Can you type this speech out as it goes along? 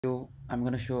I'm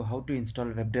going to show how to install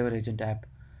Webdriveragent app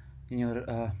in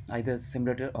your either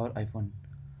simulator or iPhone.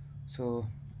 So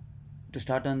to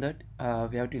start on that,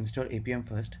 we have to install APM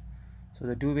first. So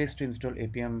the two ways to install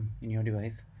APM in your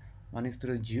device, one is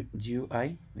through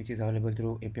GUI, which is available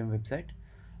through APM website,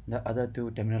 the other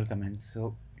through terminal commands.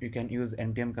 So you can use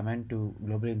npm command to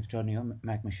globally install on your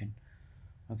Mac machine.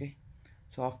 Okay,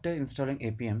 so after installing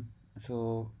APM,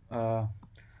 so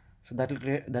that will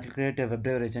create a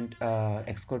Webdriveragent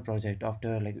Xcode project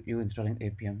after like you installing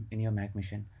APM in your Mac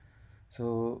machine.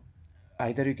 So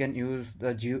either you can use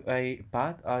the GUI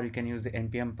path or you can use the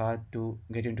npm path to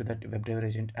get into that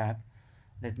Webdriveragent app.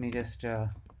 Let me just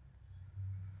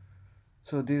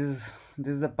so this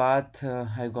is the path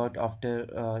I got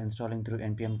after installing through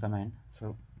npm command.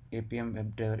 So APM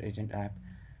Webdriveragent app,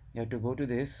 you have to go to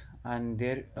this, and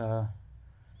there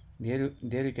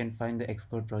you can find the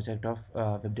Xcode project of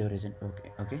Webdriveragent.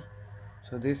 Okay,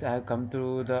 so this I have come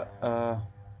through the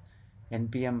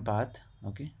npm path.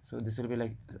 Okay, so this will be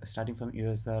like starting from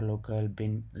usr local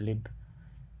bin lib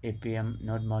APM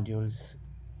node modules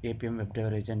APM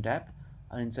Webdriveragent app,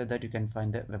 and inside that you can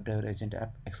find the Webdriveragent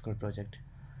app Xcode project.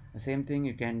 The same thing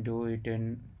you can do it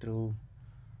in through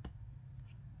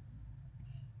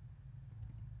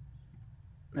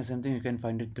the same thing you can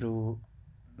find it through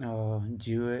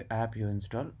GUI app you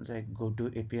install. Like go to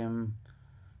APM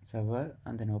server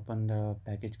and then open the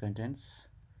package contents.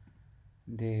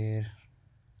 There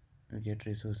you get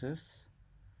resources.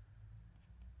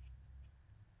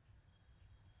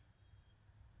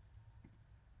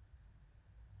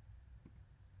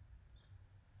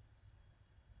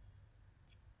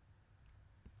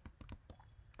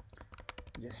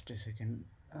 Just a second.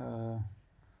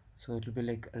 So it will be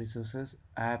like resources,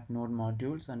 app, node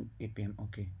modules, and APM.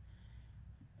 Okay,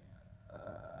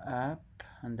 app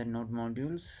and then node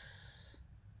modules,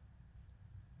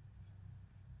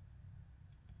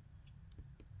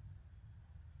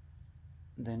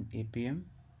 then APM.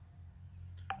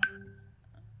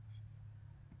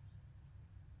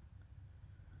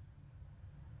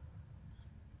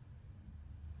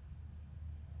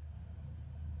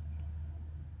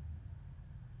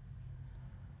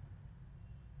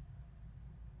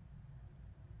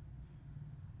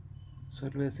 So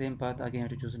it will be the same path again. You have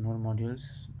to choose node modules.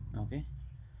 Okay,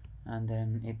 and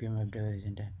then APM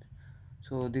Webdriveragent app.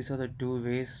 So these are the two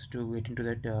ways to get into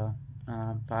that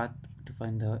path to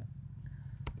find the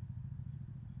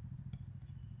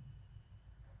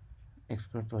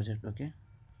Xcode project. Okay,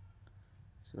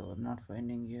 so I'm not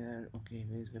finding here. Okay,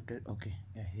 where is Webdriver? Okay,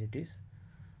 yeah, here it is.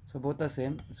 So both are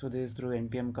same. So this is through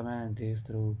npm command and this is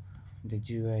through the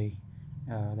GUI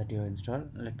that you install.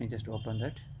 Let me just open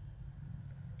that.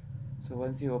 So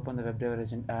once you open the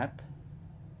Webdriveragent app,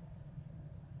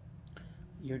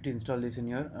 you have to install this in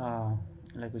your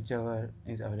like whichever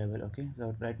is available. Okay,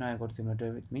 so right now I got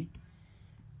simulator with me,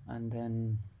 and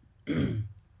then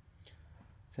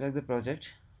select the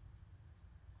project.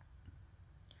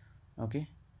 Okay,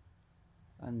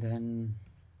 and then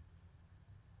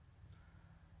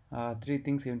three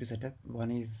things you need to set up.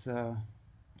 One is the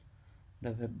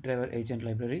Webdriveragent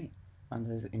library, and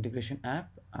there's integration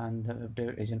app and the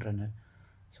Webdriveragent runner.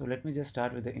 So let me just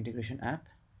start with the integration app.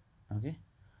 Okay,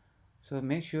 so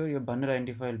make sure your bundle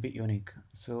identifier will be unique.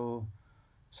 So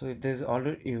if there's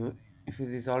already if it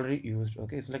is already used,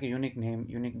 okay, it's like a unique name,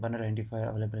 unique bundle identifier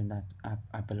available in that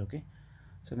apple. Okay,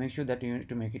 so make sure that you need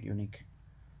to make it unique,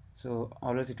 so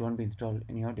always it won't be installed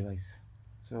in your device.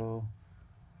 So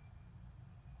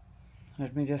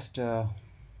let me just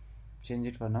change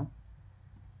it for now.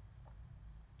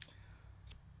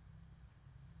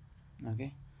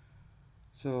 Okay,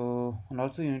 so and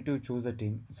also you need to choose a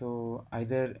team. So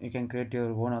either you can create your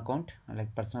own account,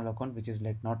 like personal account, which is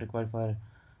like not required for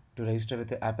to register with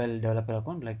the apple developer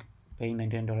account, like paying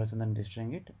 $99 and then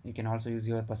registering it. You can also use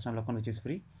your personal account, which is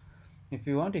free. If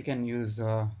you want, you can use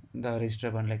the register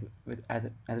one, like with as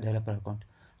a developer account.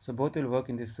 So both will work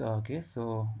in this case.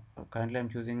 So currently I'm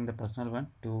choosing the personal one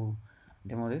to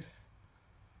demo this.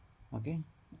 Okay,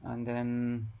 and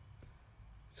then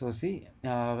so see,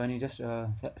 when you just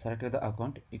select the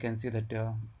account, you can see that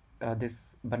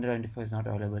this bundle identifier is not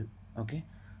available. Okay,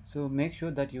 so make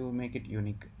sure that you make it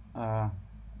unique.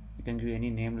 You can give any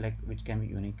name like which can be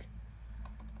unique.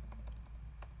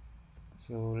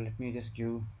 So let me just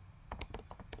give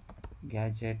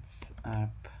gadgets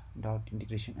app dot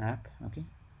integration app. Okay,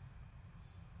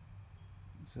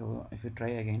 so if you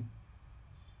try again,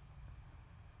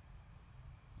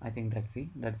 I think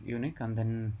that's unique, and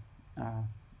then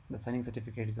the signing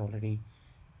certificate is already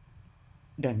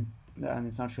done, and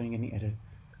it's not showing any error.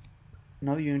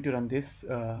 Now you need to run this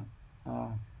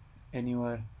in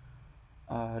your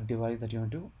device that you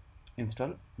want to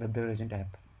install Webdriveragent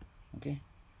app. Okay,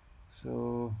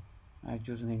 so I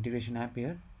choose an integration app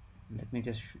here. Let me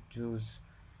just choose,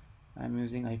 I'm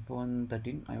using iPhone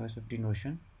 13 iOS 15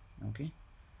 version. Okay,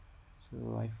 so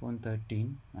iPhone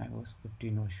 13 iOS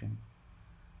 15 version,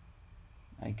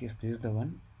 I guess this is the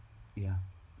one. Yeah,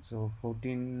 so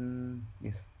 14,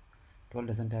 yes, 12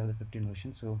 doesn't have the 15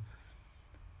 version. So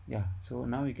yeah, so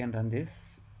now you can run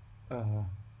this. uh,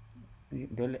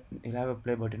 you'll have a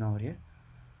play button over here,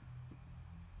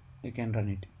 you can run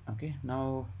it. Okay,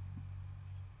 now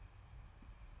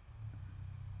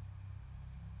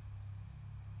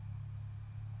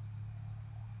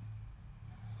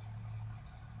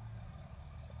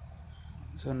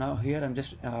so now here I'm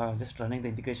just running the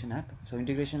integration app. So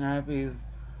integration app is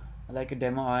like a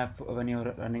demo app when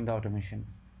you're running the automation.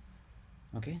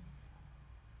 Okay,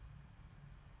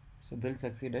 so build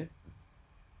succeeded.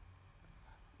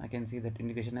 I can see that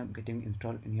integration app getting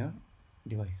installed in your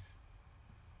device.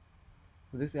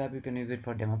 So this app you can use it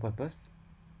for demo purpose.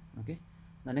 Okay,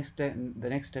 the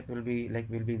next step will be like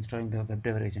we'll be installing the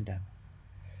Webdriveragent app.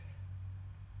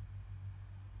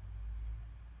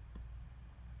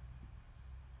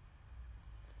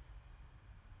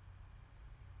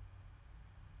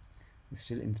 It's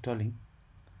still installing.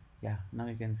 Yeah, now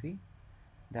you can see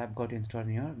the app got installed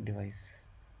in your device.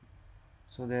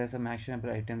 So there are some actionable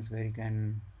items where you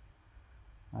can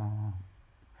uh,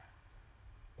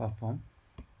 perform.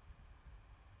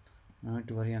 No need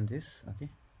to worry on this. Okay,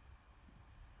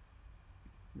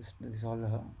 this is all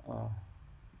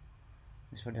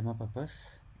this for demo purpose.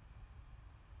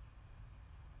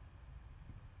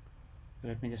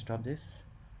 Let me just stop this.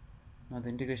 Now the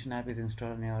integration app is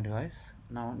installed on your device.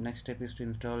 Now next step is to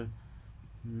install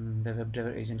the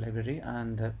Webdriveragent library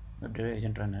and the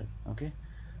Webdriveragent runner. Okay,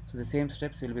 so the same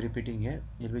steps we'll be repeating here.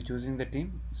 You'll be choosing the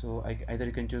team. So either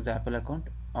you can choose the Apple account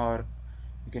or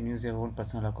you can use your own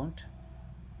personal account.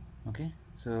 Okay,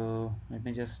 so let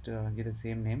me just give the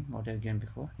same name what I've given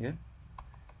before here.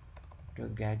 It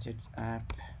was gadgets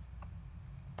app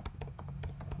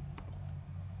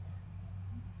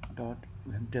dot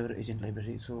Webdriveragent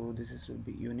library. So this is will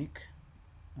be unique.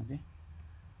 Okay,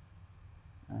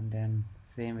 and then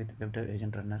same with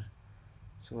Webdriveragent runner.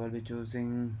 So I'll be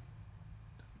choosing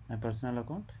my personal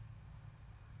account,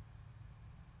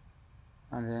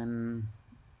 and then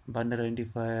bundle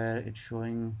identifier, it's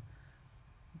showing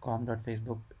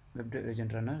com.facebook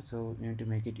Webdriveragent runner. So you need to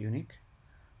make it unique.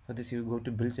 For this you go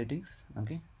to build settings.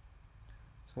 Okay,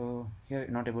 so here you're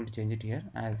not able to change it here,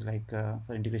 as like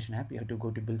for integration app you have to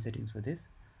go to build settings for this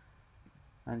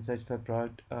and search for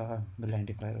product build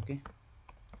identifier. Okay,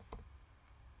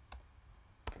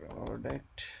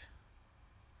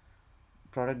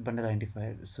 product bundle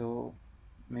identifier. So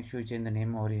make sure you change the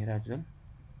name over here as well.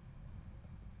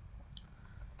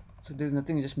 So there's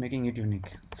nothing, just making it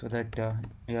unique so that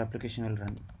your application will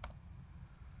run.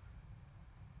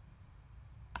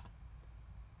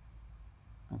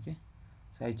 Okay,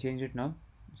 so I changed it now,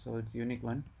 so it's unique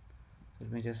one. So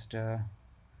let me just I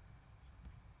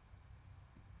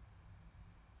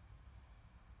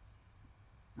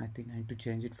think I need to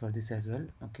change it for this as well.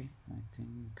 Okay, I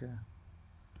think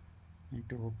I need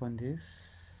to open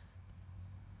this.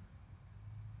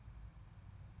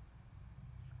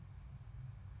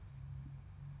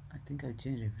 I think I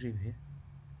changed everywhere.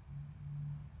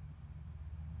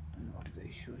 And what is the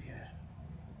issue here?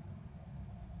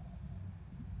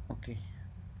 Okay,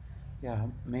 yeah,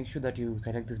 make sure that you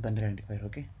select this bundle identifier.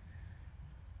 Okay,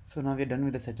 so now we're done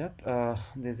with the setup.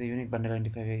 There's a unique bundle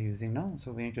identifier we're using now,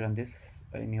 so we need to run this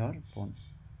in your phone.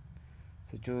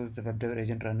 So choose the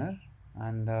Webdriveragent runner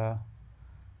and the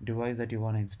device that you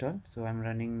want to install. So I'm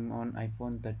running on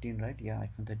iPhone 13, right? Yeah,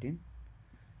 iPhone 13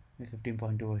 with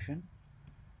 15.2 version,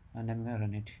 and I'm gonna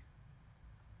run it.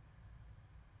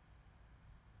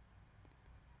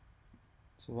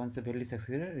 So once the build is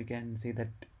succeeded, you can see that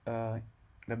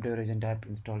Webdriveragent app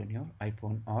installed in your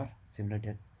iPhone or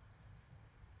similar.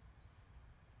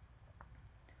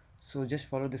 So just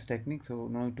follow this technique. So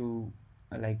no need to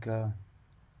like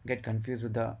get confused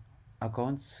with the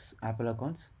accounts, Apple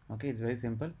accounts. Okay, it's very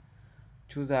simple.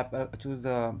 Choose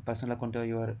the personal account or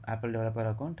your Apple developer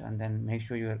account, and then make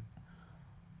sure your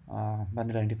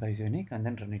bundle identifier is unique, and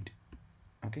then run it.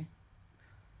 Okay,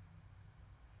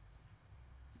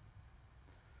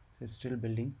 so it's still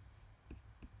building.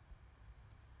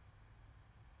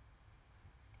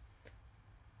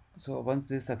 So once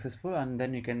this is successful, and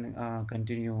then you can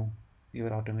continue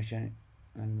your automation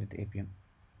and with APM.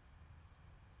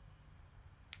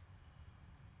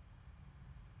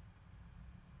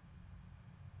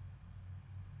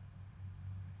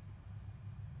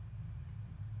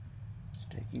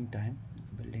 in time.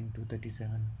 It's building 237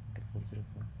 to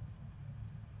 404.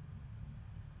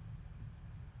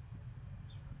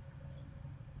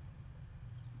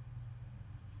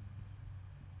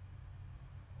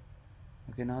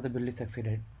 Okay, now the build is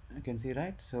succeeded. You can see,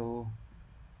 right? So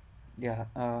yeah,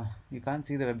 you can't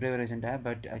see the Webdriveragent app,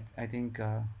 but I think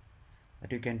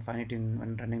that you can find it in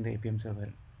when running the APM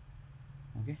server.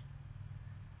 Okay.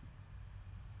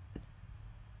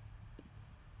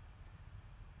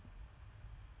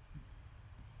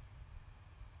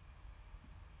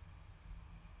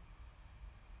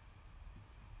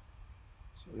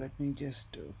 So let me just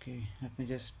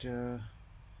run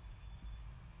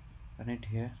it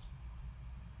here.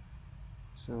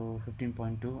 So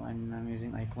 15.2, and I'm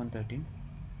using iPhone 13,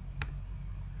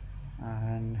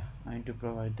 and I need to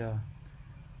provide the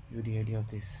UDID of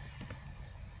this.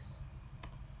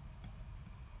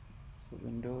 So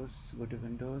Windows, go to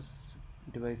Windows,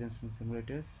 devices and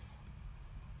simulators,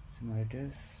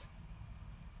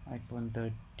 iPhone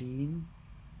 13.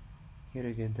 Here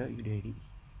you get the UDID,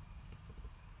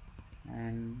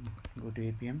 and go to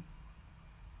APM.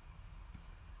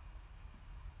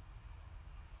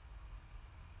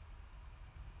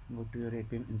 Go to your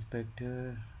APM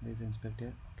inspector. There is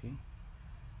inspector. Okay,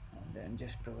 and then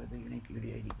just provide the unique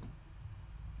UDID.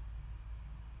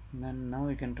 And then now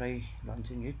you can try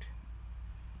launching it.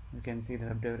 You can see the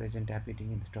Webdriveragent app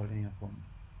getting installed in your phone.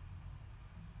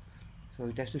 So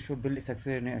it has to show build success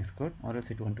in your Xcode, or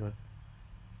else it won't work.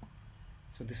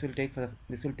 So this will take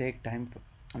time for,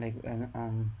 like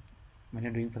when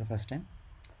you're doing for the first time,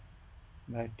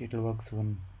 but it will work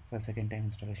soon for second time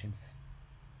installations.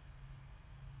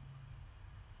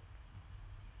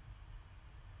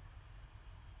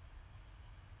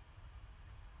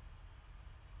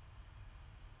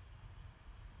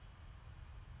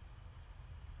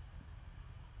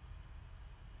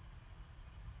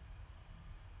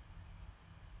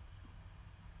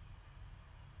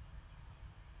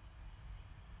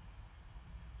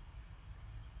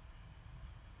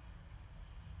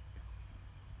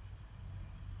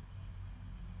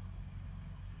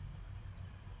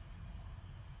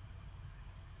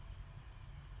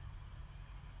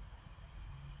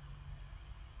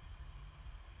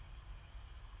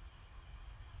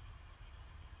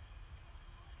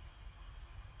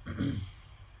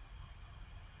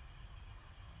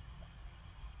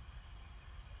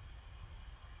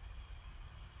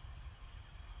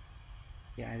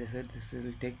 Yeah, as I said, this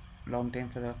will take long time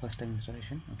for the first time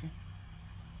installation. Okay,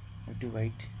 have to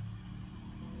wait.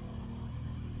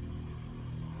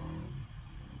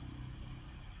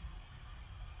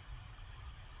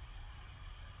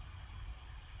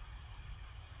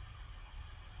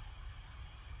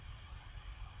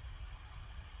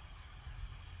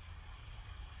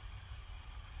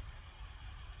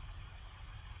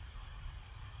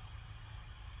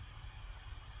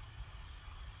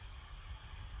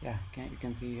 Yeah, you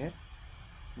can see here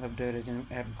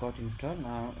Webdriveragent app got installed.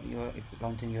 Now it's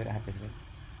launching your app as well.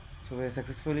 So we have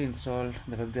successfully installed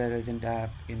the Webdriveragent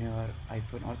app in your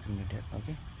iPhone or simulator.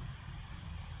 Okay,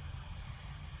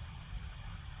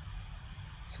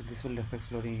 so this will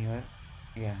reflect loading your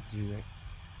GUI.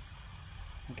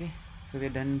 Okay, so we're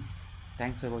done.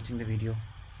 Thanks for watching the video.